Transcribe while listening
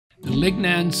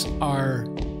lignans are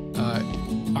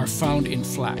found in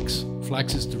flax.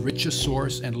 Flax is the richest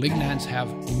source, and lignans have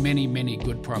many, many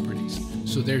good properties.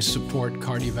 So they support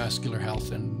cardiovascular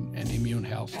health and immune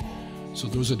health. So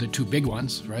those are the two big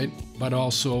ones, right? But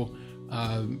also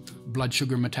blood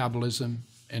sugar metabolism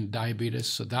and diabetes,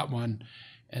 so that one.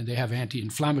 And they have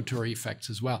anti-inflammatory effects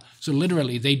as well. So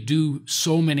literally, they do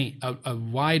so many, a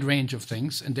wide range of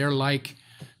things, and they're like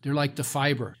the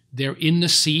fiber. They're in the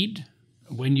seed.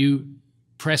 When you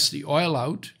press the oil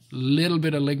out, a little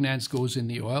bit of lignans goes in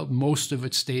the oil. Most of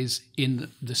it stays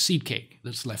in the seed cake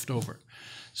that's left over.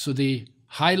 So the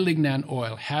high lignan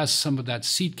oil has some of that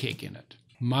seed cake in it.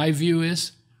 My view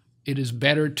is it is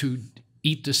better to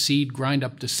eat the seed, grind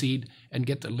up the seed, and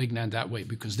get the lignan that way,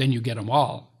 because then you get them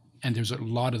all, and there's a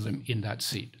lot of them in that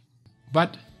seed.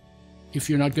 But if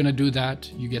you're not going to do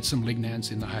that, you get some lignans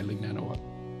in the high lignan oil.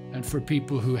 And for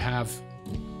people who have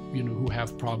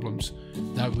problems,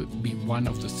 that would be one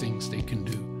of the things they can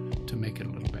do.